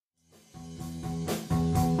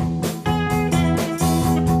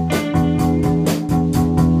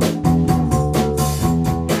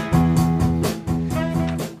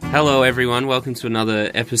Hello, everyone. Welcome to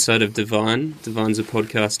another episode of Divine. Divine's a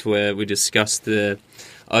podcast where we discuss where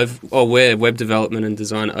web development and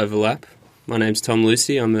design overlap. My name's Tom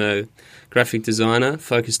Lucy. I'm a graphic designer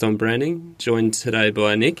focused on branding, joined today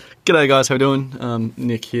by Nick. G'day guys, how are we doing?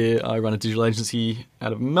 Nick here. I run a digital agency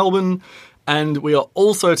out of Melbourne. And we are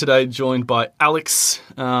also today joined by Alex.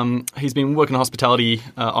 He's been working in hospitality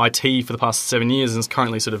IT for the past 7 years and is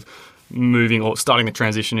currently sort of starting the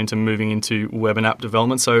transition into moving into web and app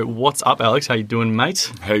development. So what's up, Alex? How you doing,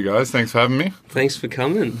 mate? Hey guys, thanks for having me. Thanks for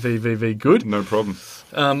coming. VVV, good. No problem.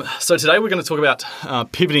 So today we're going to talk about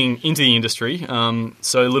pivoting into the industry.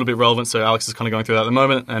 So a little bit relevant. So Alex is kind of going through that at the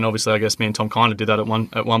moment, and obviously I guess me and Tom kind of did that at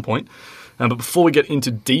one point. But before we get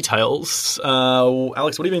into details,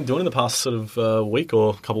 Alex, what have you been doing in the past sort of week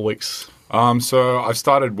or couple of weeks? So I've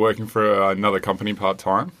started working for another company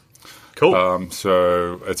part-time. Cool.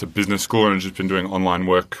 So it's a business school, and I've just been doing online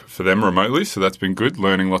work for them remotely. So that's been good,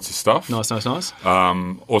 learning lots of stuff. Nice.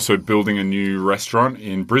 Also building a new restaurant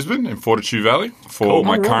in Brisbane, in Fortitude Valley, for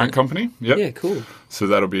my current company. Yep. Yeah, cool. So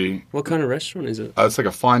that'll be... What kind of restaurant is it? It's like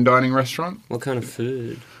a fine dining restaurant. What kind of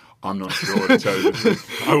food? I'm not sure, to tell you the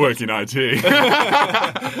truth. I work in IT.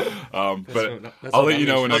 But I'll let you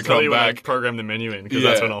know when I come back. I program the menu in, because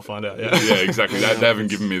that's when I'll find out. Yeah, exactly. They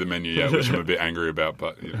haven't given me the menu yet, which I'm a bit angry about,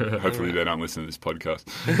 but hopefully they don't listen to this podcast.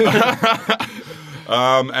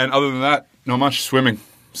 And other than that, not much. Swimming.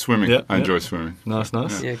 I enjoy swimming. Nice.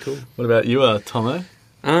 Yeah, cool. What about you, Tomo?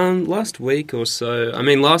 Last week or so. I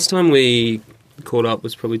mean, last time we caught up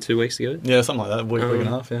was probably 2 weeks ago. Yeah, something like that. Week and a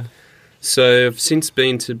half, yeah. So I've since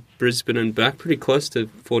been to Brisbane and back, pretty close to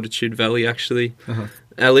Fortitude Valley, actually. Uh-huh.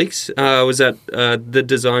 Alex was at the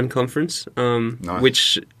design conference, Nice.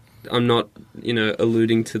 which I'm not,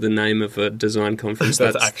 alluding to the name of a design conference.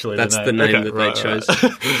 That's actually the name that they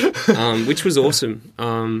chose, which was awesome.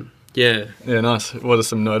 Yeah, nice. What are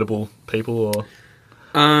some notable people?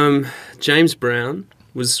 Or James Brown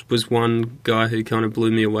was one guy who kind of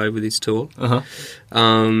blew me away with his talk. Uh-huh.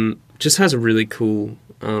 Just has a really cool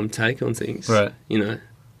take on things, right?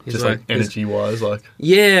 He's just like energy-wise, like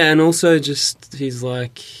yeah, and also he's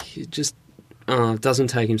doesn't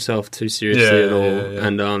take himself too seriously at all,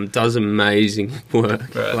 and does amazing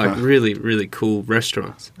work, like really, really cool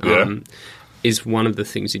restaurants. Is one of the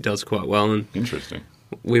things he does quite well. And interesting.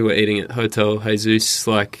 We were eating at Hotel Jesus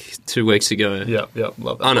like 2 weeks ago. Yep,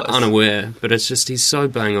 love that place. Unaware, but it's just he's so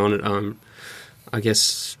bang on it. I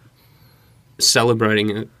guess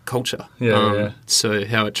celebrating a culture. So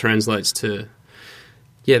how it translates to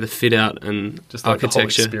the fit out and just like architecture. The whole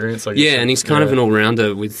experience, I guess. And he's kind of an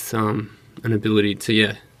all-rounder with an ability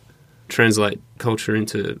to translate culture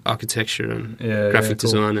into architecture and graphic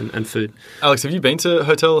design and food. Alex, have you been to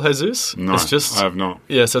Hotel Jesus? No, I have not.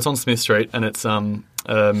 Yeah, so it's on Smith Street, and it's a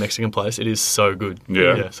Mexican place. It is so good.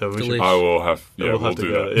 Yeah, so I will have. Yeah, we'll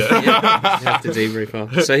do that. You have to debrief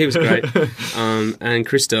after. So he was great, and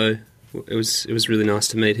Christo. It was really nice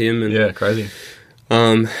to meet him. And, crazy.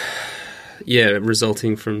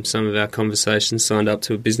 Resulting from some of our conversations, signed up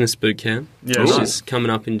to a business boot camp, which is coming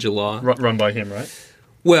up in July. Run by him, right?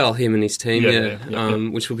 Well, him and his team,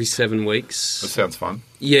 which will be 7 weeks. That sounds fun.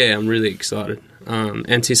 Yeah, I'm really excited.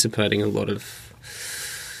 Anticipating a lot of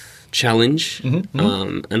challenge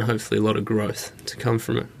and hopefully a lot of growth to come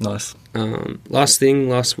from it. Nice.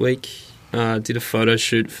 Last week, did a photo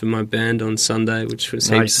shoot for my band on Sunday, which was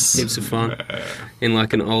heaps of fun, in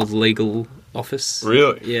like an old legal office.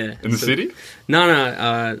 Really? Yeah. In the city?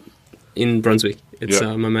 No, in Brunswick. It's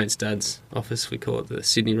my mate's dad's office. We call it the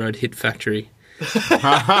Sydney Road Hit Factory.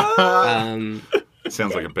 Sounds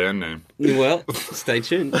like a band name. Well, stay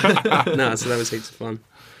tuned. So that was heaps of fun.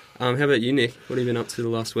 How about you, Nick? What have you been up to the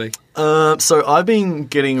last week? So I've been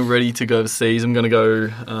getting ready to go overseas. I'm going to go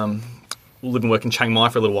live and work in Chiang Mai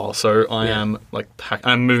for a little while. So I am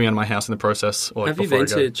I'm moving out of my house in the process. Have you been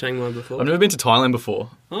to Chiang Mai before? I've never been to Thailand before.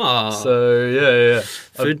 Oh. So yeah.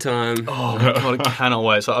 Food time. Oh my God, I cannot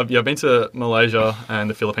wait. So I've been to Malaysia and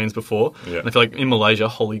the Philippines before. Yeah. And I feel like in Malaysia,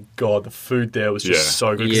 holy God, the food there was just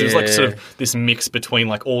so good. Because it was like sort of this mix between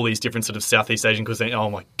like all these different sort of Southeast Asian cuisine. Oh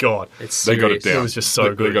my God. They got it down. It was just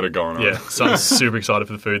so good. They got it going on. Yeah. So I'm super excited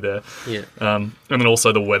for the food there. Yeah. And then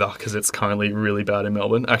also the weather, because it's currently really bad in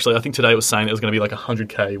Melbourne. Actually, I think today it was saying it was going to be like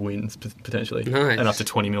 100k winds potentially. Nice. And up to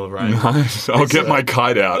 20 mil of rain. Nice. I'll get my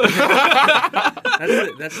kite out.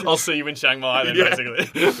 I'll see you in Chiang Mai then, basically.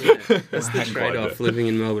 That's the trade-off living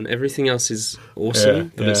in Melbourne. Everything else is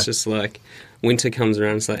awesome, but it's just like winter comes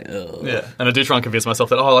around, it's like, oh. Yeah, and I do try and convince myself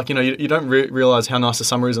that, you don't realise how nice the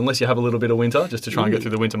summer is unless you have a little bit of winter, just to try and get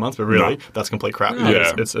through the winter months, but really, that's complete crap. No.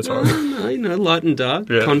 Yeah. It's horrible. No, light and dark,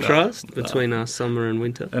 contrast between summer and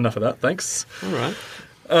winter. Enough of that, thanks. All right.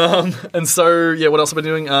 And so, what else have I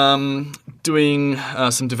been doing? Doing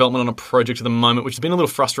some development on a project at the moment, which has been a little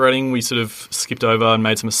frustrating. We sort of skipped over and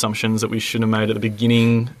made some assumptions that we shouldn't have made at the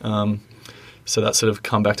beginning. So that sort of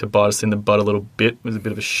come back to bite us in the butt a little bit. It was a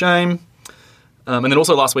bit of a shame. And then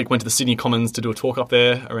also last week went to the Sydney Commons to do a talk up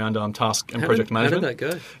there around task and project management. How did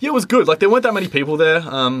that go? Yeah, it was good. Like, there weren't that many people there,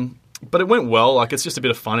 but it went well. Like, it's just a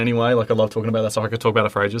bit of fun anyway. Like, I love talking about that stuff. I could talk about it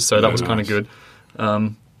for ages, so that was kind of good.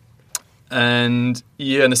 And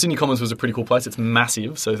the Sydney Commons was a pretty cool place. It's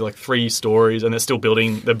massive, so there's like 3 stories, and they're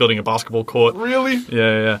building a basketball court. Really?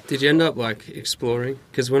 Yeah. Did you end up like exploring?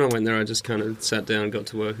 Because when I went there, I just kind of sat down, got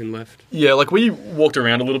to work, and left. Yeah, like we walked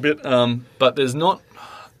around a little bit, but there's not.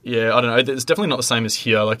 Yeah, I don't know. It's definitely not the same as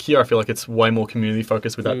here. Like here, I feel like it's way more community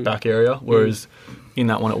focused with that back area, whereas in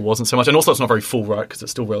that one it wasn't so much. And also, it's not very full, right? Because it's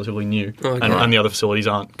still relatively new, and the other facilities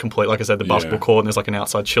aren't complete. Like I said, the basketball court, and there's like an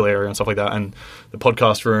outside chill area and stuff like that, and the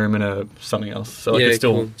podcast room and something else. So like it's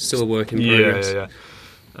still a work in progress. Yeah.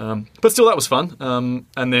 But still, that was fun.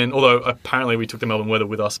 And then, although apparently we took the Melbourne weather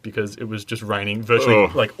with us because it was just raining virtually,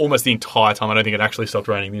 like almost the entire time. I don't think it actually stopped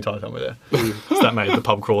raining the entire time we were there. So that made the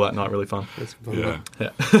pub crawl that night really fun. That's fun. Yeah.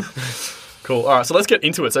 Cool. All right, so let's get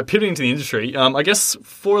into it. So pivoting to the industry, I guess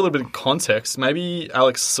for a little bit of context, maybe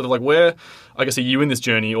Alex, sort of like where, I guess, are you in this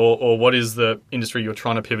journey, or what is the industry you're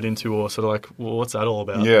trying to pivot into, or sort of like, well, what's that all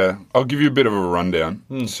about? Yeah, I'll give you a bit of a rundown.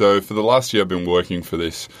 So for the last year, I've been working for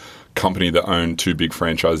this company that own 2 big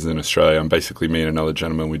franchises in Australia. And basically, me and another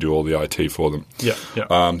gentleman, we do all the IT for them. Yeah.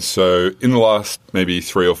 So in the last maybe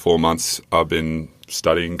 3 or 4 months, I've been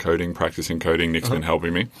studying coding, practicing coding. Nick's been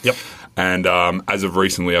helping me. Yep. And as of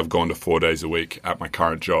recently, I've gone to 4 days a week at my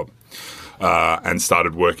current job. And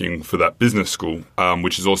started working for that business school,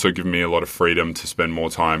 which has also given me a lot of freedom to spend more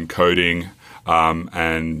time coding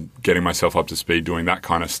and getting myself up to speed doing that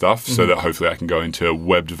kind of stuff so that hopefully I can go into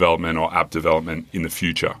web development or app development in the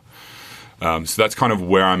future. So that's kind of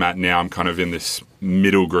where I'm at now. I'm kind of in this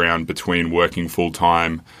middle ground between working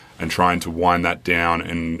full-time and trying to wind that down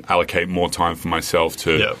and allocate more time for myself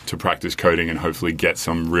to practice coding and hopefully get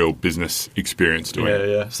some real business experience doing it.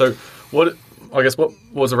 Yeah. So what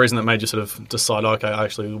was the reason that made you sort of decide, okay, I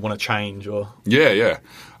actually want to change? Or Yeah.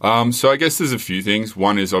 So I guess there's a few things.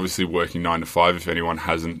 One is obviously working 9 to 5. If anyone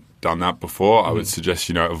hasn't done that before, I would suggest,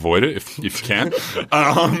 avoid it if you can.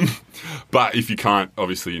 But if you can't,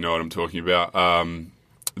 obviously you know what I'm talking about.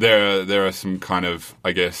 There are some kind of,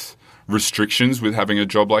 I guess, restrictions with having a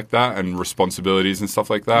job like that and responsibilities and stuff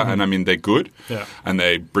like that. And I mean, they're good and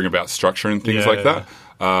they bring about structure and things like that.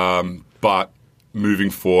 But moving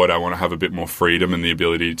forward, I want to have a bit more freedom and the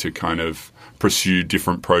ability to kind of pursue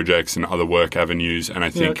different projects and other work avenues. And I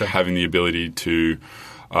think having the ability to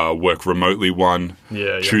work remotely,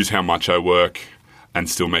 choose how much I work and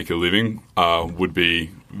still make a living would be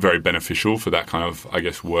very beneficial for that kind of, I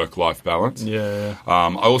guess, work-life balance. I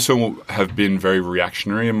also have been very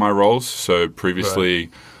reactionary in my roles. So previously,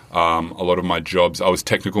 a lot of my jobs, I was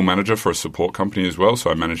technical manager for a support company as well.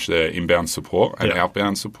 So I managed their inbound support and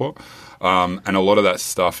outbound support. And a lot of that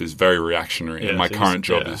stuff is very reactionary. And my current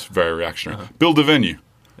job is very reactionary. Build a venue.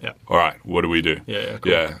 Yeah. All right, what do we do?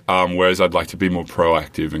 Cool. Whereas I'd like to be more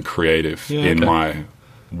proactive and creative in my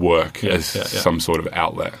work as some sort of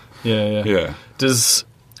outlet. Yeah.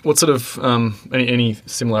 What sort of any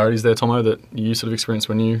similarities there, Tomo, that you sort of experienced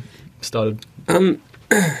when you started?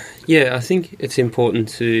 I think it's important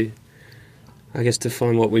to, I guess,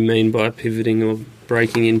 define what we mean by pivoting or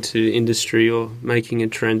breaking into industry or making a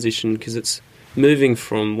transition, because it's moving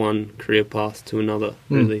from one career path to another,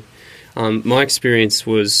 really. My experience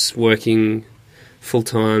was working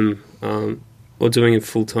full-time or doing a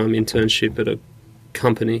full-time internship at a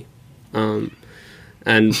company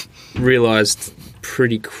and realised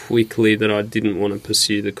pretty quickly that I didn't want to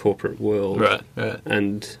pursue the corporate world. Right.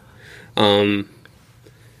 And do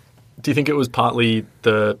you think it was partly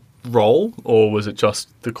the role, or was it just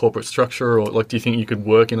the corporate structure, or like do you think you could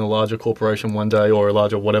work in a larger corporation one day or a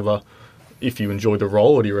larger whatever if you enjoy the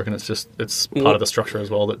role, or do you reckon it's part of the structure as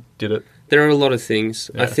well that did it? There are a lot of things.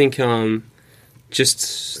 I think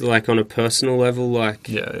just like on a personal level, like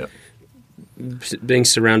being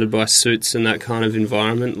surrounded by suits and that kind of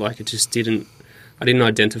environment, like it just I didn't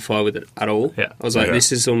identify with it at all. I was like,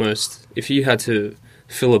 this is almost, if you had to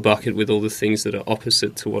fill a bucket with all the things that are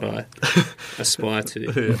opposite to what I aspire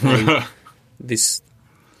to, this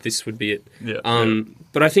would be it.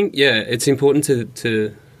 But I think, it's important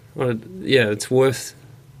to it's worth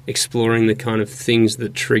exploring the kind of things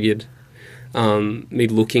that triggered me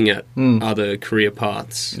looking at other career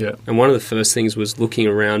paths. And one of the first things was looking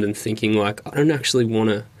around and thinking, like, I don't actually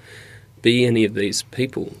want to be any of these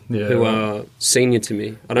people who are senior to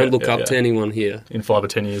me. I don't look up to anyone here. In 5 or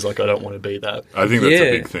 10 years, like, I don't want to be that. I think that's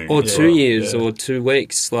a big thing. Or 2 years or 2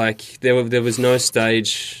 weeks. Like, there was no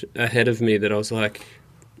stage ahead of me that I was like,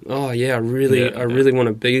 oh, yeah, I really want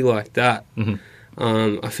to be like that. Mm-hmm.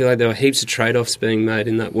 I feel like there were heaps of trade-offs being made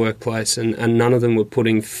in that workplace, and none of them were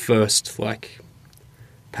putting first, like,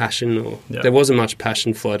 passion or... There wasn't much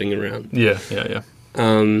passion floating around. Yeah.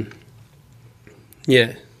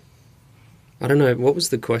 Yeah. I don't know. What was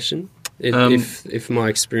the question? If my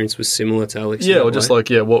experience was similar to Alex? Yeah, or just like,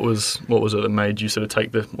 what was it that made you sort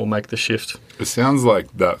of make the shift? It sounds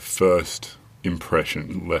like that first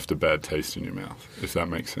impression left a bad taste in your mouth, if that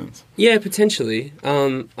makes sense. Yeah, potentially.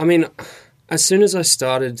 I mean, as soon as I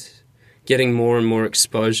started getting more and more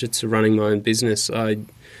exposure to running my own business, I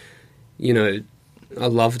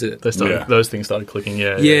loved it. Those things started clicking,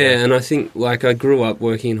 Yeah, and I think, like, I grew up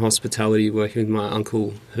working in hospitality, working with my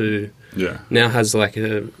uncle who now has, like,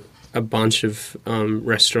 a bunch of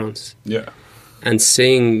restaurants. Yeah. And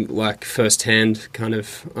seeing, like, firsthand kind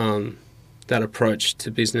of that approach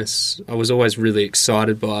to business, I was always really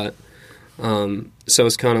excited by it. So it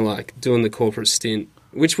was kind of like doing the corporate stint,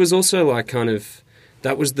 which was also, like, kind of,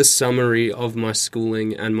 that was the summary of my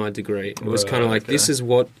schooling and my degree. It was kind of like, this is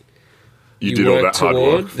what you did all that hard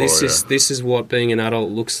work for, this is what being an adult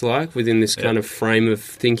looks like within this kind of frame of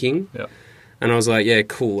thinking. Yeah. And I was like, yeah,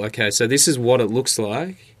 cool. Okay, so this is what it looks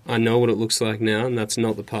like. I know what it looks like now, and that's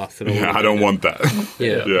not the path that I want. I don't want that.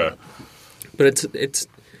 Yeah. But it's.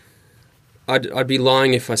 I'd be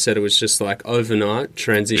lying if I said it was just like overnight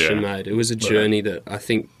transition made. It was a journey that I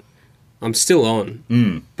think I'm still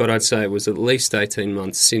on. But I'd say it was at least 18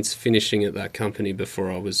 months since finishing at that company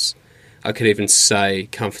before I could even say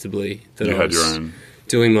comfortably that I was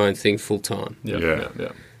doing my own thing full time. Yeah.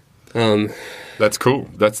 That's cool.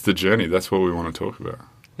 That's the journey. That's what we want to talk about.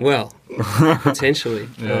 Well, potentially.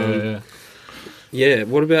 Yeah.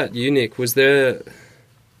 What about you, Nick? Was there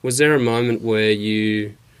a moment where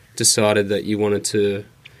you decided that you wanted to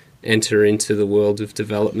enter into the world of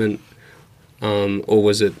development, or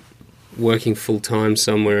was it working full time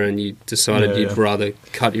somewhere and you decided you'd rather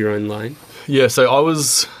cut your own lane? Yeah. So I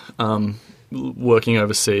was working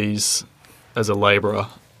overseas as a labourer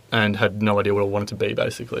and had no idea what I wanted to be,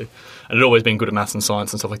 basically. And I'd always been good at maths and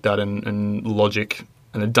science and stuff like that, and logic,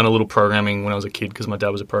 and I'd done a little programming when I was a kid because my dad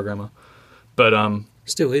was a programmer. But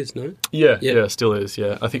still is, no? Yeah, still is.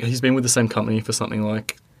 Yeah, I think he's been with the same company for something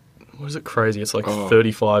like, what is it, crazy? It's like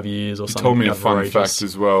 35 years or something. You told me a fun fact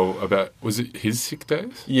as well about, was it his sick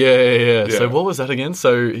days? Yeah. So what was that again?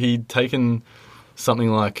 So he'd taken something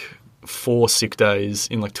like 4 sick days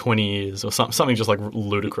in like 20 years or something just like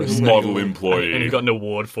ludicrous. Model employee. And he got an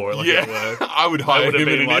award for it. Like, I would hire him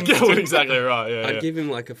in an instant. Exactly right, I'd give him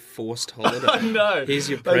like a forced holiday. I know. Here's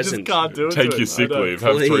your they present. Just can't do it. Take your sick leave.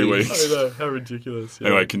 Have 3 weeks. I know. How ridiculous.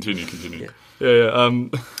 Anyway, continue. Yeah.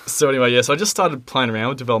 So anyway, so I just started playing around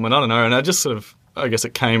with development. I don't know. And I just sort of, I guess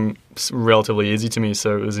it came relatively easy to me,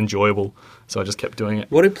 so it was enjoyable. So I just kept doing it.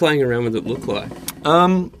 What did playing around with it look like?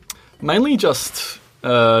 Mainly just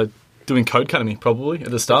doing Codecademy, probably, at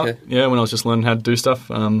the start. Okay. Yeah, when I was just learning how to do stuff.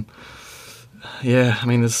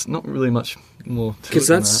 There's not really much more to it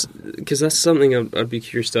than that. Because that's something I'd be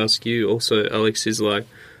curious to ask you also, Alex, is like,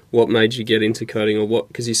 what made you get into coding, or what?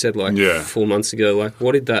 Because you said 4 months ago, like,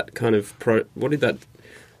 what did that kind of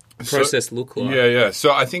process look like? Yeah.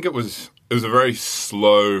 So I think it was a very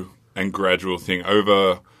slow and gradual thing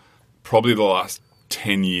over probably the last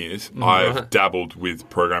 10 years. I've dabbled with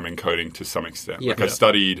programming coding to some extent. I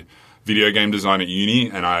studied video game design at uni,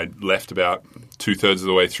 and I left about 2/3 of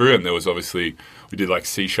the way through, and there was obviously, we did like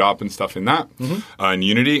C# and stuff in that, in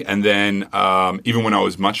Unity. And then even when I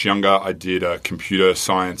was much younger, I did a computer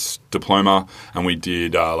science diploma, and we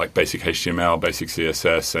did like basic HTML, basic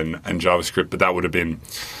CSS, and JavaScript, but that would have been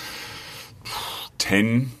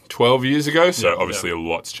 10, 12 years ago, so obviously a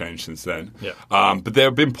lot's changed since then. But there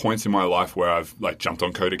have been points in my life where I've like jumped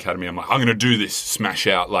on Codecademy. I'm like, I'm going to do this, smash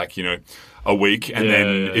out like, a week, and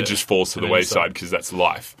then it just falls to the wayside because that's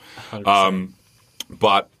life.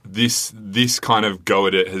 But this kind of go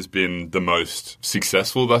at it has been the most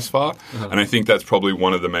successful thus far, and I think that's probably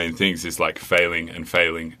one of the main things is like failing and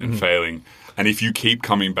failing and failing. And if you keep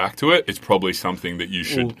coming back to it, it's probably something that you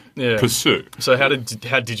should pursue. So how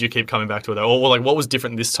did you keep coming back to it, though? Or like, what was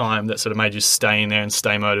different this time that sort of made you stay in there and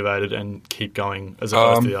stay motivated and keep going as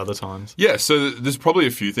opposed to the other times? Yeah, so there's probably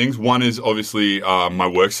a few things. One is obviously my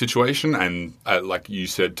work situation, and like you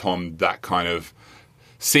said, Tom, that kind of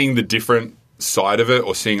seeing the different side of it,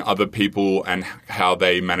 or seeing other people and how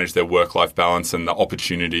they manage their work-life balance and the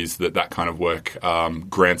opportunities that kind of work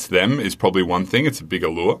grants them is probably one thing. It's a big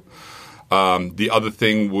allure. The other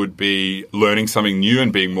thing would be learning something new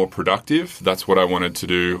and being more productive. That's what I wanted to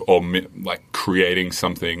do, or like creating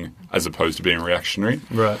something as opposed to being reactionary.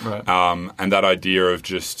 Right. And that idea of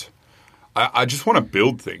just... I just want to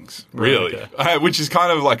build things, really, okay. Which is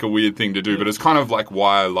kind of like a weird thing to do, but it's kind of like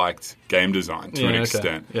why I liked game design to an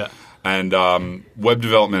extent. Yeah. And web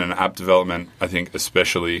development and app development, I think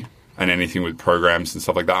especially, and anything with programs and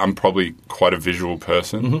stuff like that, I'm probably quite a visual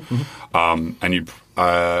person. And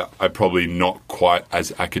I'm probably not quite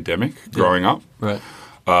as academic growing up. Right.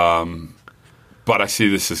 But I see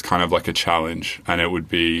this as kind of like a challenge, and it would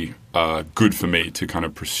be good for me to kind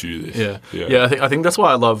of pursue this. Yeah. I think that's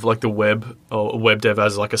why I love like the web or web dev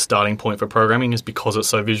as like a starting point for programming, is because it's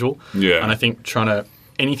so visual. Yeah. And I think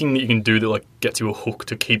anything that you can do that like gets you a hook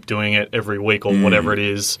to keep doing it every week or whatever it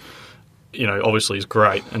is, obviously is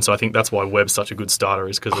great. And so I think that's why web's such a good starter,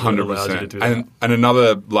 is because it allows you to do that. And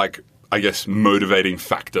another like, I guess, motivating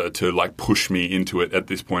factor to like push me into it at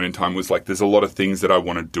this point in time was like there's a lot of things that I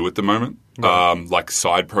want to do at the moment, like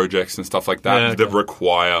side projects and stuff like that that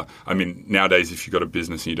require. I mean, nowadays if you've got a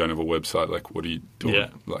business and you don't have a website, like what are you doing?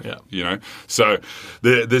 So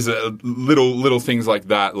there's a little things like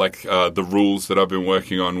that, like the rules that I've been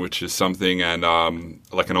working on, which is something, and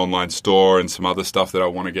like an online store and some other stuff that I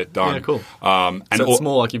want to get done. Yeah, cool. And so it's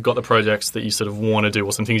more like you've got the projects that you sort of want to do,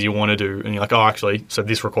 or some things you want to do, and you're like, oh, actually, so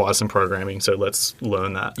this requires some programming, so let's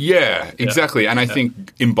learn that. Yeah, exactly. And I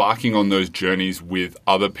think embarking on those journeys with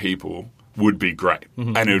other people would be great,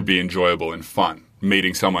 and it would be enjoyable and fun.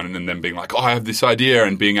 Meeting someone and then being like, oh, I have this idea,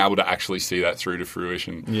 and being able to actually see that through to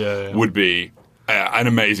fruition would be an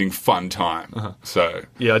amazing, fun time. So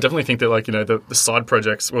yeah, I definitely think that like the side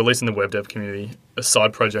projects, or at least in the web dev community, a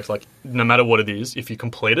side project, like no matter what it is, if you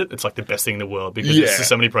complete it, it's like the best thing in the world, because there's just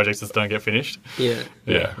so many projects that don't get finished. Yeah,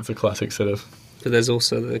 it's a classic set of. But there's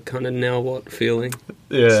also the kind of now what feeling.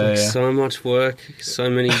 So much work, so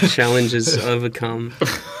many challenges overcome.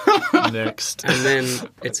 Next. And then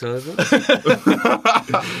it's over.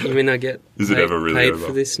 You mean I get paid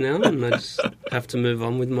for this now, and I just have to move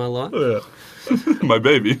on with my life? My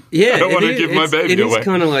baby. Yeah, I don't want to give my baby away. It is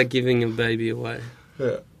kind of like giving a baby away.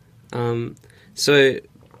 Yeah. So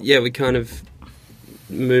yeah, we kind of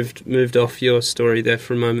moved off your story there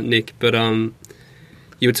for a moment, Nick. But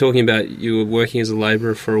you were talking about you were working as a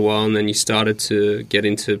labourer for a while, and then you started to get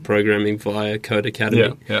into programming via Code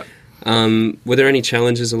Academy. Yeah. Were there any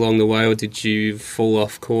challenges along the way, or did you fall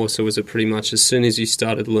off course, or was it pretty much as soon as you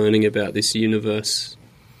started learning about this universe,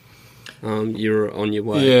 you were on your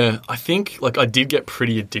way? Yeah, I think like I did get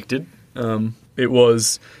pretty addicted. It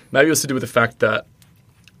was to do with the fact that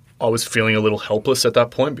I was feeling a little helpless at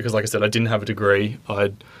that point, because like I said, I didn't have a degree.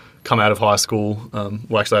 I'd come out of high school.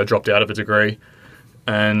 I dropped out of a degree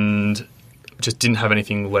and just didn't have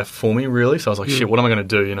anything left for me, really. So I was like, shit, what am I going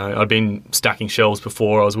to do? I'd been stacking shelves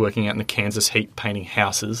before. I was working out in the Kansas heat painting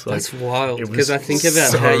houses. That's wild, because I think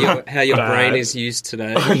about how your brain is used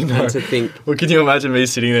today. I know. And to think... Well, can you imagine me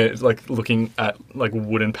sitting there like looking at like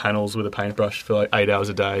wooden panels with a paintbrush for like 8 hours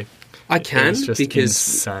a day? I can, just because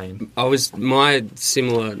insane. I was not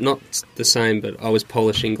the same, but I was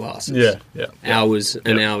polishing glasses. Yeah. Hours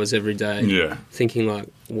and hours every day. Yeah. Thinking like,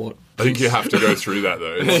 what? I think you have to go through that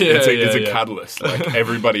though. It's a catalyst. Like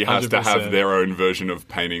everybody has 100%. To have their own version of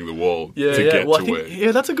painting the wall to get to where.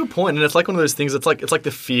 Yeah, that's a good point. And it's like one of those things. It's like the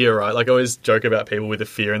fear, right? Like I always joke about people with the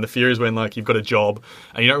fear, and the fear is when like you've got a job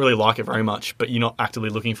and you don't really like it very much, but you're not actively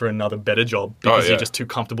looking for another better job because you're just too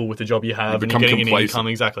comfortable with the job you have, and you're getting an income.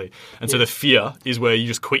 Exactly. And so the fear is where you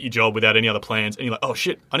just quit your job without any other plans, and you're like, oh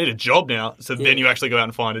shit, I need a job now. So then you actually go out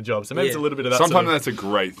and find a job. So maybe it's a little bit of that. Sometimes that's a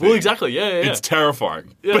great thing. Well, exactly. Yeah. It's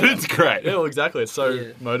terrifying, but it's great. Yeah, well, exactly. It's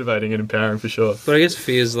so motivating and empowering for sure. But I guess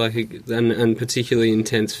fear is like, and particularly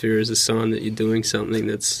intense fear is a sign that you're doing something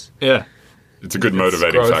that's... Yeah. It's a good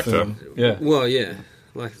motivating factor. Well, yeah.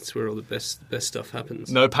 Like, it's where all the best stuff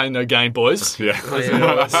happens. No pain, no gain, boys. Yeah. Oh,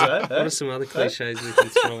 yeah. What are some other cliches we can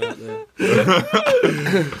throw out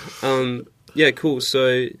there? Yeah, cool.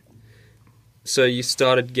 So you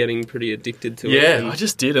started getting pretty addicted to it. Yeah, I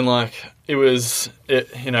just did, and like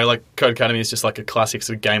like Code Academy is just like a classic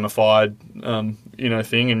sort of gamified,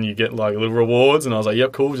 thing, and you get like little rewards. And I was like,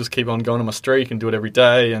 yep, cool, just keep on going on my streak and do it every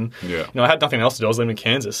day. And I had nothing else to do. I was living in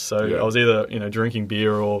Kansas, so I was either drinking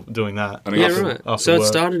beer or doing that. Right. So it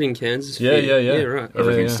started in Kansas. Yeah, right.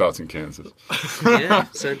 Everything starts in Kansas. Yeah,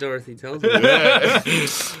 so Dorothy tells me. Yeah.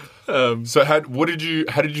 So how did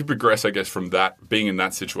you progress, I guess, from that being in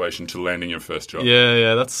that situation to landing your first job?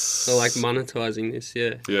 Yeah, that's... So like monetizing this,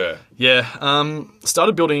 Yeah.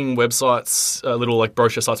 Started building websites, little like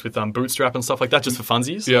brochure sites with Bootstrap and stuff like that, just for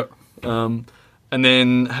funsies. Yeah. and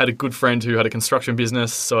then had a good friend who had a construction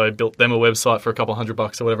business, so I built them a website for a couple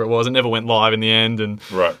 $100 or whatever it was. It never went live in the end, and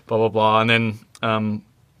Right. blah, blah, blah. And then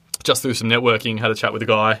just through some networking, had a chat with a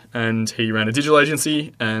guy, and he ran a digital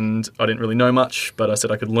agency, and I didn't really know much, but I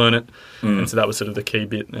said I could learn it. And so that was sort of the key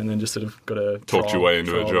bit, and then just sort of got a Talked your way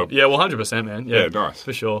into a job. Yeah, well, 100%, man. Yeah, Yeah, nice.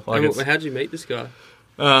 For sure. Like And how did you meet this guy?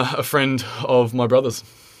 a friend of my brother's.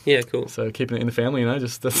 Yeah, cool. So keeping it in the family,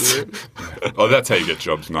 just that's... Oh, that's how you get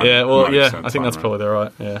jobs. 90, Yeah, well, 90% yeah, of I think time, that's right? probably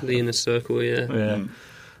right, yeah. The inner circle, yeah. Yeah.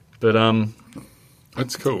 But,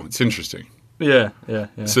 That's cool. It's interesting. yeah.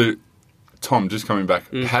 So, Tom, just coming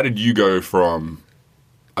back, how did you go from,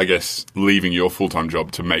 I guess, leaving your full-time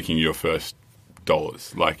job to making your first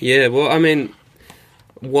dollars? Like, Yeah, well, I mean,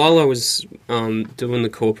 while I was doing the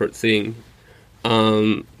corporate thing,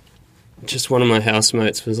 just one of my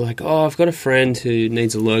housemates was like, "Oh, I've got a friend who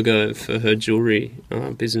needs a logo for her jewelry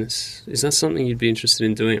business. Is that something you'd be interested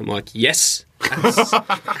in doing?" I'm like, "Yes,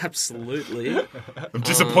 absolutely." I'm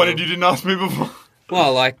disappointed you didn't ask me before.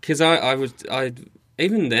 Well, like, because I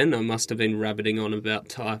even then I must have been rabbiting on about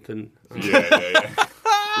type and Yeah.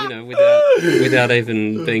 without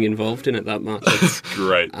even being involved in it that much.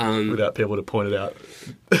 Great. Without people to point it out.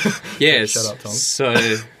 Yes. Shut up, Tom.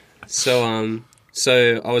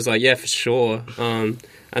 So I was like, yeah, for sure. And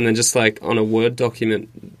then just like on a Word document,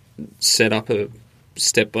 set up a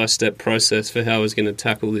step-by-step process for how I was going to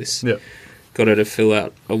tackle this. Yeah. Got her to fill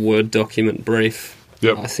out a Word document brief.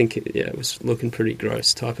 Yep. I think it was looking pretty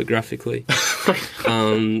gross typographically.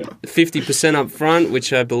 50% up front,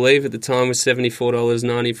 which I believe at the time was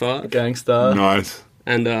 $74.95. Gangster. Nice.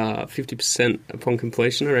 And 50% upon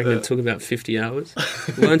completion. I reckon it took about 50 hours.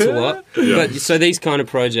 Learned a lot. But so these kind of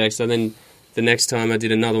projects, and then the next time I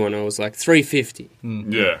did another one, I was like $350.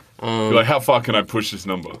 Yeah. You're like, how far can I push this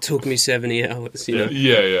number? Took me 70 hours, you know.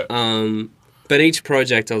 Yeah. But each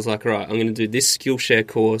project, I was like, right, I'm going to do this Skillshare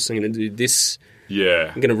course. I'm going to do this.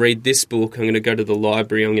 Yeah. I'm going to read this book. I'm going to go to the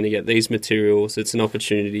library. I'm going to get these materials. It's an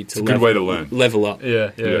opportunity to Good way to learn. level up.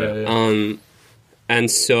 Yeah. And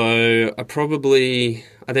so I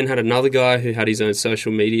then had another guy who had his own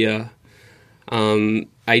social media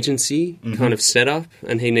agency kind of set up,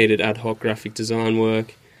 and he needed ad hoc graphic design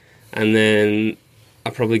work. And then I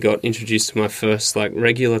probably got introduced to my first like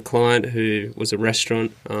regular client, who was a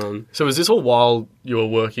restaurant. So was this all while you were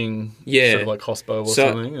working sort of like hospo or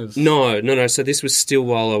something? No. So this was still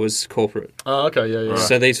while I was corporate. Oh, okay, yeah.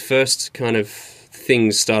 So these first kind of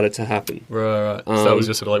things started to happen. Right. So that was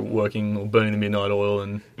just sort of like working or burning the midnight oil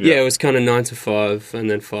and... Yeah, it was kind of 9 to 5 and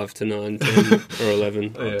then 5 to 9, 10 or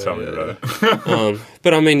 11. Tell me about it.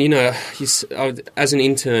 But I mean, as an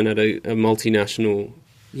intern at a multinational,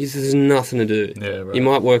 there's nothing to do. Yeah, right. You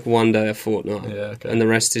might work one day a fortnight, Yeah, okay. and the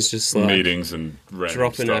rest is just like Meetings and random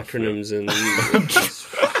dropping stuff, acronyms and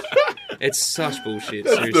it's such bullshit.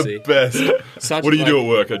 Yeah. Seriously, The best. Such, What do you do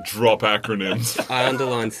like, at work? I drop acronyms. I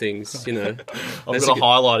underline things. I've There's got a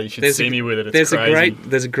highlighter. You should there's see a- me with it. It's there's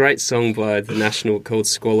crazy. a great song by the National called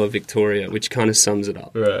Squalor Victoria, which kind of sums it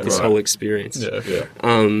up. Right, this right. whole experience. Yeah. Yeah.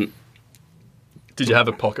 Did you have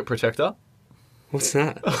a pocket protector? What's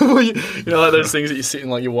that? Like those things that you sit in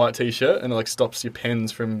like your white t-shirt and it like stops your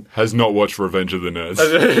pens from... Has not watched Revenge of the Nerds.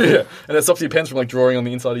 yeah. And it stops your pens from like drawing on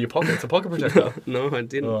the inside of your pocket. It's a pocket protector. No, I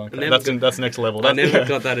didn't. Oh, okay. I never That's next level. I never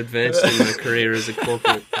got that advanced in my career as a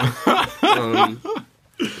corporate.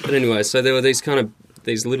 But anyway, so there were these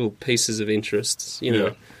little pieces of interests, Yeah.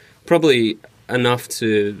 probably enough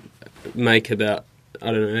to make about,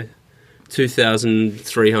 I don't know,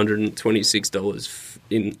 $2,326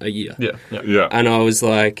 in a year. Yeah. Yeah. And I was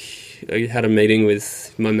like, I had a meeting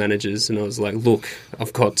with my managers and I was like, look,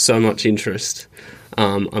 I've got so much interest.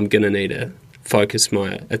 I'm going to need to focus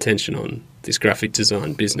my attention on this graphic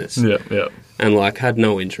design business. Yeah. And like had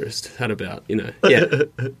no interest, had about,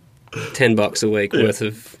 $10 a week worth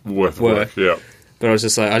of Worth work. Yeah. But I was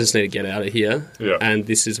just like, I just need to get out of here. Yeah. And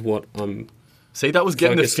this is what I'm... See, that was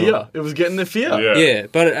getting Focus the fear. on. It was getting the fear. Yeah. Yeah,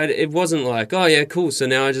 but it wasn't like, oh, yeah, cool, so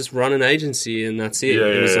now I just run an agency and that's it. Yeah,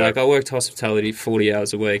 It was yeah. like I worked hospitality 40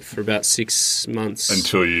 hours a week for about 6 months.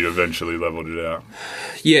 Until you eventually leveled it out.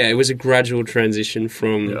 Yeah, it was a gradual transition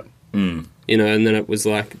from, and then it was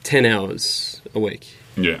like 10 hours a week,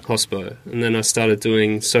 Yeah. hospo. And then I started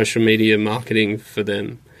doing social media marketing for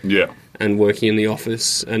them Yeah. and working in the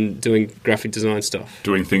office and doing graphic design stuff.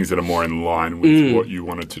 Doing things that are more in line with what you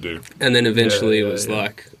wanted to do. And then eventually Yeah, it was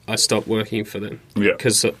like I stopped working for them. Yeah.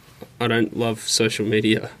 Because I don't love social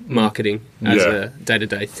media marketing as Yeah. a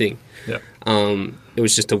day-to-day thing. Yeah. it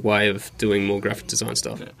was just a way of doing more graphic design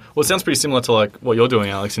stuff. Yeah. Well, it sounds pretty similar to like what you're doing,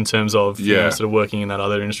 Alex, in terms of sort of working in that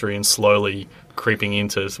other industry and slowly creeping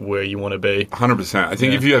into where you want to be. 100%. I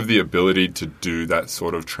think if you have the ability to do that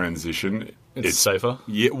sort of transition, it's safer.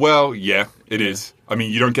 Yeah, well, yeah, it is. I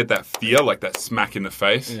mean, you don't get that fear, like that smack in the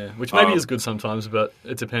face. Yeah, which maybe is good sometimes, but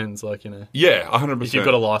it depends. Like, you know. Yeah, 100%. If you've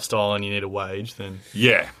got a lifestyle and you need a wage, then...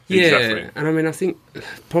 Yeah, exactly. And I mean, I think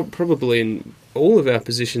probably in all of our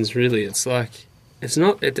positions, really, it's like... It's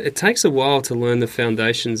not. It takes a while to learn the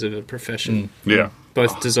foundations of a profession. Yeah,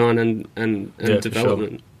 both design and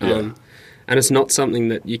development. Sure. And it's not something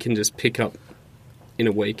that you can just pick up in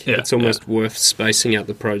a week. Yeah, it's almost worth spacing out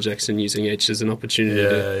the projects and using each as an opportunity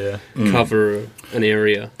to Mm. cover an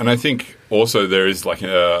area. And I think also there is like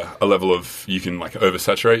a level of you can like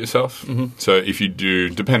oversaturate yourself. Mm-hmm. So if you do,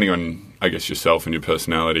 depending on I guess yourself and your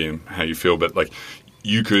personality and how you feel, but like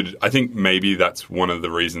you could. I think maybe that's one of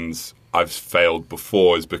the reasons I've failed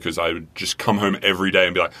before is because I would just come home every day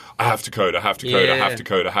and be like, I have to code, I have to code, I have to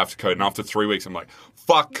code, I have to code. And after 3 weeks, I'm like,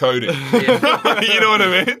 fuck coding. You know what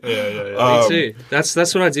I mean? Me too. That's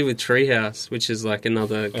what I did with Treehouse, which is like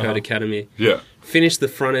another code academy. Yeah. Finish the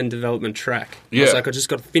front-end development track. Yeah. I was like, I just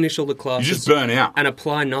got to finish all the classes. You just burn out. And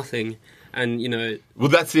apply nothing. And, you know... Well,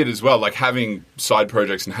 that's it as well. Like, having side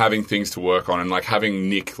projects and having things to work on and, like, having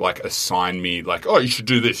Nick, like, assign me, like, oh, you should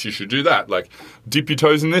do this, you should do that. Like, dip your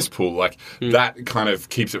toes in this pool. Like, that kind of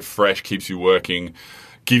keeps it fresh, keeps you working,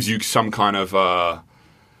 gives you some kind of,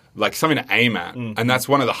 like, something to aim at. And that's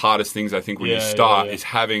one of the hardest things, I think, when you start is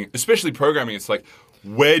having... Especially programming, it's like,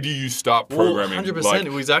 where do you start programming? 100%, like,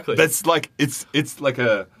 exactly. That's, like, it's like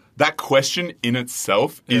a... That question in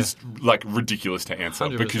itself is, like, ridiculous to answer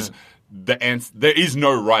 100%. because... there is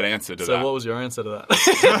no right answer to that. So what was your answer to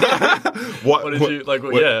that? What did you like?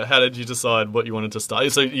 How did you decide what you wanted to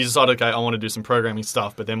start? So you decided, okay, I want to do some programming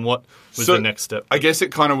stuff, but then what was the next step? I guess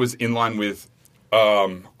it kind of was in line with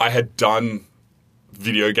I had done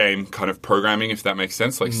video game kind of programming, if that makes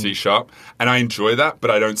sense, like C#, and I enjoy that, but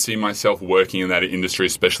I don't see myself working in that industry,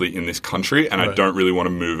 especially in this country, and I don't really want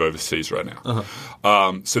to move overseas right now.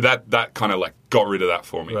 So that kind of like got rid of that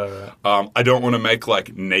for me. I don't want to make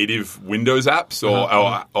like native Windows apps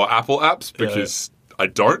or Apple apps because I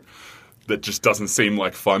don't. That just doesn't seem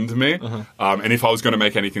like fun to me. And if I was going to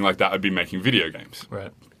make anything like that, I'd be making video games.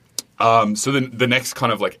 Right. So the next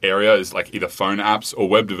kind of like area is like either phone apps or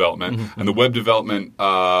web development. And the web development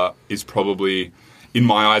is probably, in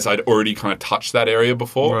my eyes, I'd already kind of touched that area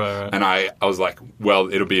before. Right. And I was like,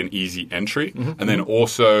 well, it'll be an easy entry. And then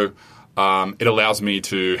also it allows me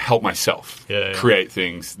to help myself create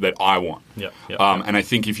things that I want. And I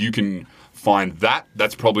think if you can find that,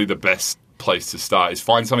 that's probably the best place to start, is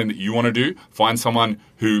find something that you want to do, find someone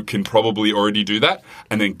who can probably already do that,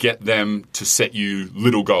 and then get them to set you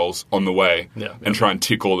little goals on the way and try and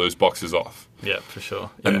tick all those boxes off. Yeah, for sure.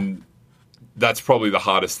 And that's probably the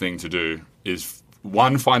hardest thing to do is,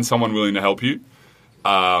 one, find someone willing to help you.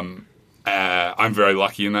 I'm very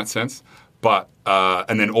lucky in that sense. But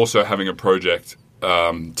and then also having a project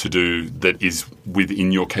to do that is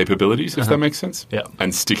within your capabilities, if that makes sense. Yeah.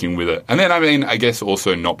 And sticking with it. And then, I mean, I guess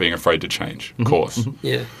also not being afraid to change course.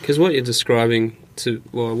 Yeah, because what you're describing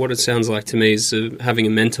what it sounds like to me is having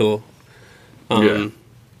a mentor.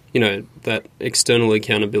 You know, that external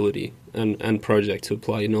accountability and project to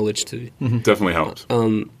apply your knowledge to. Definitely helps.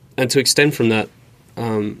 And to extend from that,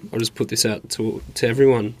 I'll just put this out to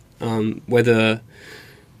everyone. Whether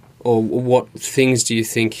or what things do you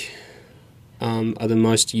think are the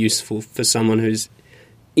most useful for someone who's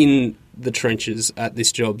in the trenches at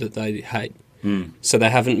this job that they hate? So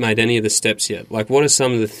they haven't made any of the steps yet. Like, what are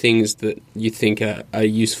some of the things that you think are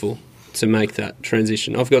useful to make that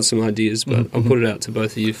transition? I've got some ideas, but I'll put it out to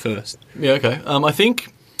both of you first. Yeah, okay. I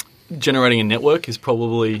think generating a network is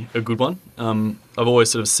probably a good one. I've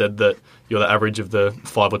always sort of said that you're the average of the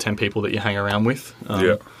 5 or 10 people that you hang around with.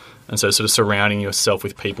 And so sort of surrounding yourself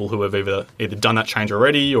with people who have either done that change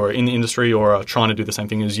already or in the industry or are trying to do the same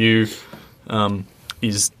thing as you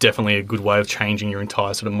is definitely a good way of changing your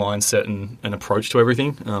entire sort of mindset and approach to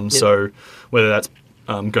everything. So whether that's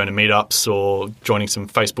going to meetups or joining some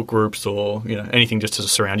Facebook groups or, you know, anything just to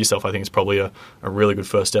surround yourself, I think is probably a really good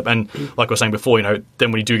first step. And like I was saying before, you know,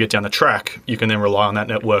 then when you do get down the track, you can then rely on that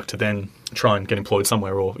network to then try and get employed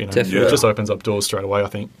somewhere, or Definitely. it just opens up doors straight away, I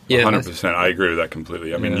think. Yeah, 100%. I agree with that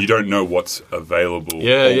completely. I mean, you don't know what's available.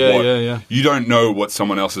 Yeah. You don't know what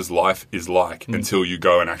someone else's life is like until you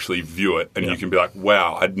go and actually view it, and you can be like,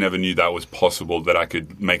 wow, I never knew that was possible, that I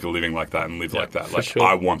could make a living like that and live like that. Like, sure.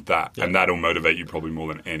 I want that, and that'll motivate you probably more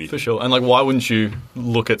than anything. For sure. And, like, why wouldn't you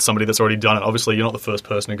look at somebody that's already done it? Obviously, you're not the first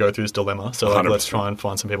person to go through this dilemma, so like, let's 100%. try and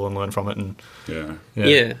find some people and learn from it. And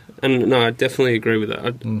Yeah, and no, I definitely agree with that.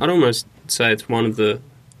 I'd almost say it's one of the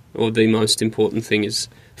most important thing is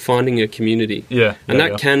finding a community. And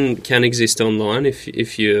that can exist online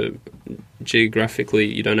if you're geographically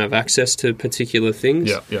you don't have access to particular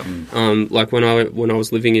things. Like when I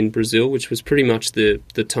was living in Brazil, which was pretty much the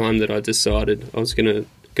time that I decided I was going to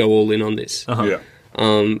go all in on this.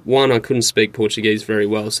 One, I couldn't speak Portuguese very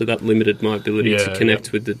well, so that limited my ability to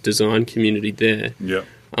connect with the design community there.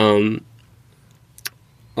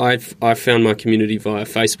 I found my community via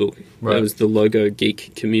Facebook. Right. It was the Logo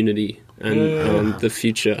Geek community and the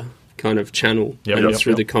Future kind of channel, and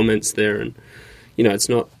through the comments there. And it's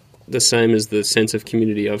not the same as the sense of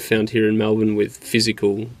community I've found here in Melbourne with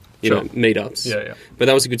physical, meetups. But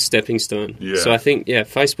that was a good stepping stone. So I think,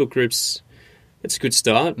 Facebook groups, it's a good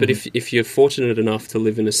start. But if you're fortunate enough to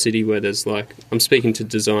live in a city where there's like, I'm speaking to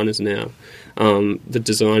designers now, the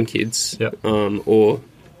design kids, or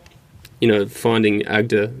finding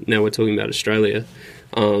AGDA, now we're talking about Australia,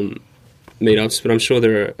 meetups, but I'm sure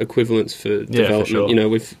there are equivalents for development.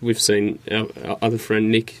 For sure. We've seen our other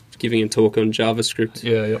friend Nick giving a talk on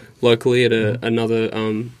JavaScript locally at another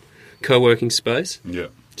co-working space.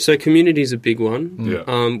 So community is a big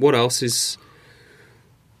one. What else is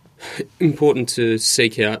important to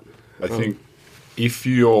seek out? I think if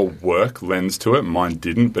your work lends to it, mine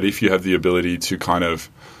didn't, but if you have the ability to kind of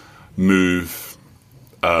move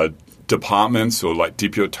departments or like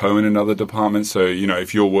dip your toe in another department. So,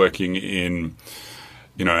 if you're working in,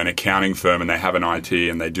 an accounting firm and they have an IT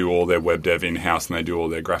and they do all their web dev in-house and they do all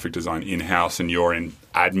their graphic design in-house and you're in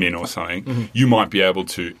admin or something, you might be able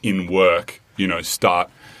to, in work,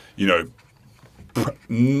 start,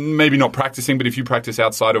 maybe not practicing, but if you practice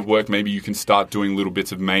outside of work, maybe you can start doing little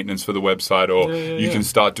bits of maintenance for the website, or you can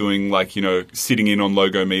start doing like, sitting in on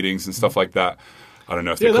logo meetings and stuff like that. I don't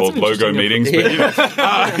know if they're called logo meetings, but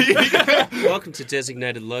Welcome to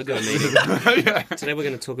Designated Logo Meeting. Today we're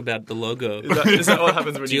going to talk about the logo. Is that what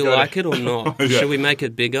happens when Do you like it or not? Should we make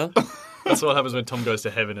it bigger? That's what happens when Tom goes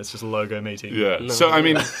to heaven. It's just a logo meeting. No. So, I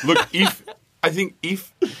mean, look, if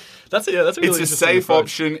that's a really it's a safe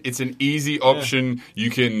option. It's an easy option. You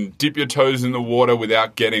can dip your toes in the water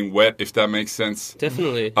without getting wet, if that makes sense.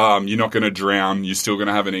 Definitely. You're not going to drown. You're still going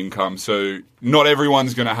to have an income. So not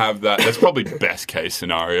everyone's going to have that. That's probably best case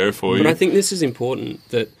scenario for you. But I think this is important,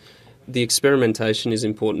 that the experimentation is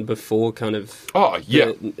important before kind of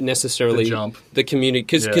necessarily the jump. The community.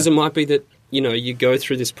 Because it might be that, you go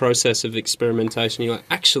through this process of experimentation. You're like,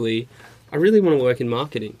 actually, I really want to work in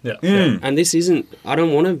marketing. And this isn't... I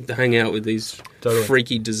don't want to hang out with these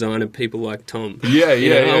freaky designer people like Tom.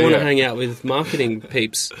 I want to hang out with marketing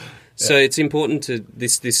peeps. So it's important to...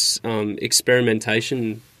 This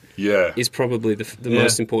experimentation is probably the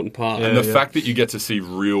most important part. And the fact that you get to see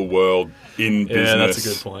real world in business that's a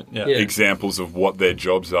good point. examples of what their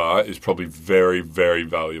jobs are is probably very, very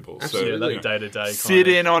valuable. Absolutely. So, day-to-day sit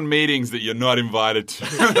in on meetings that you're not invited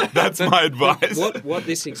to. That's my advice. What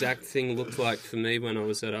this exact thing looked like for me when I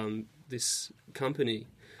was at this company,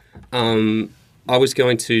 I was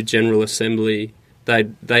going to General Assembly.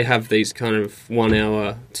 They have these kind of 1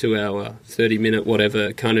 hour, 2 hour, 30-minute,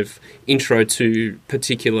 whatever, kind of intro to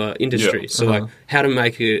particular industry. So like how to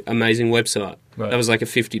make an amazing website. That was like a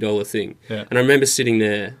 $50 thing. And I remember sitting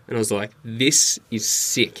there and I was like, this is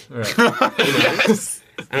sick. And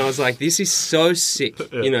I was like, this is so sick.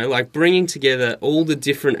 Like bringing together all the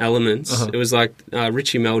different elements. It was like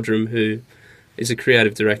Richie Meldrum, who is a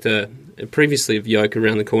creative director previously of Yoke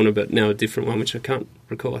around the corner, but now a different one, which I can't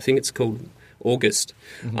recall. I think it's called August.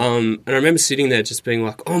 And I remember sitting there just being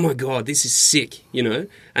like, oh my God, this is sick, And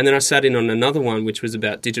then I sat in on another one, which was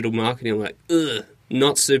about digital marketing. I'm like, ugh,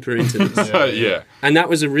 not super into this. And that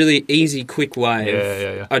was a really easy, quick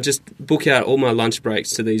way. I just book out all my lunch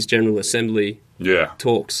breaks to these General Assembly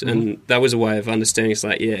talks. And that was a way of understanding. It's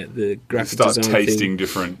like, the graphic design thing. Start tasting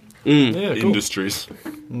different industries.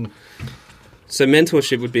 So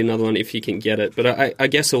mentorship would be another one if you can get it. But I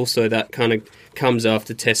guess also that kind of comes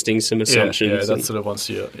after testing some assumptions. Yeah, that's sort of once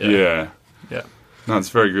you... No, it's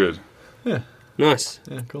very good. Yeah. Nice.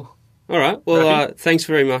 Yeah, cool. All right. Well, thanks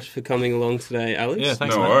very much for coming along today, Alex. Yeah,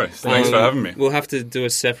 thanks, No mate. worries. Thanks for having me. We'll have to do a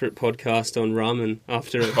separate podcast on ramen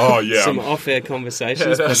after some off-air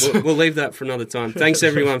conversations, but we'll leave that for another time. Thanks,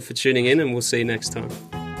 everyone, for tuning in, and we'll see you next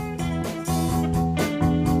time.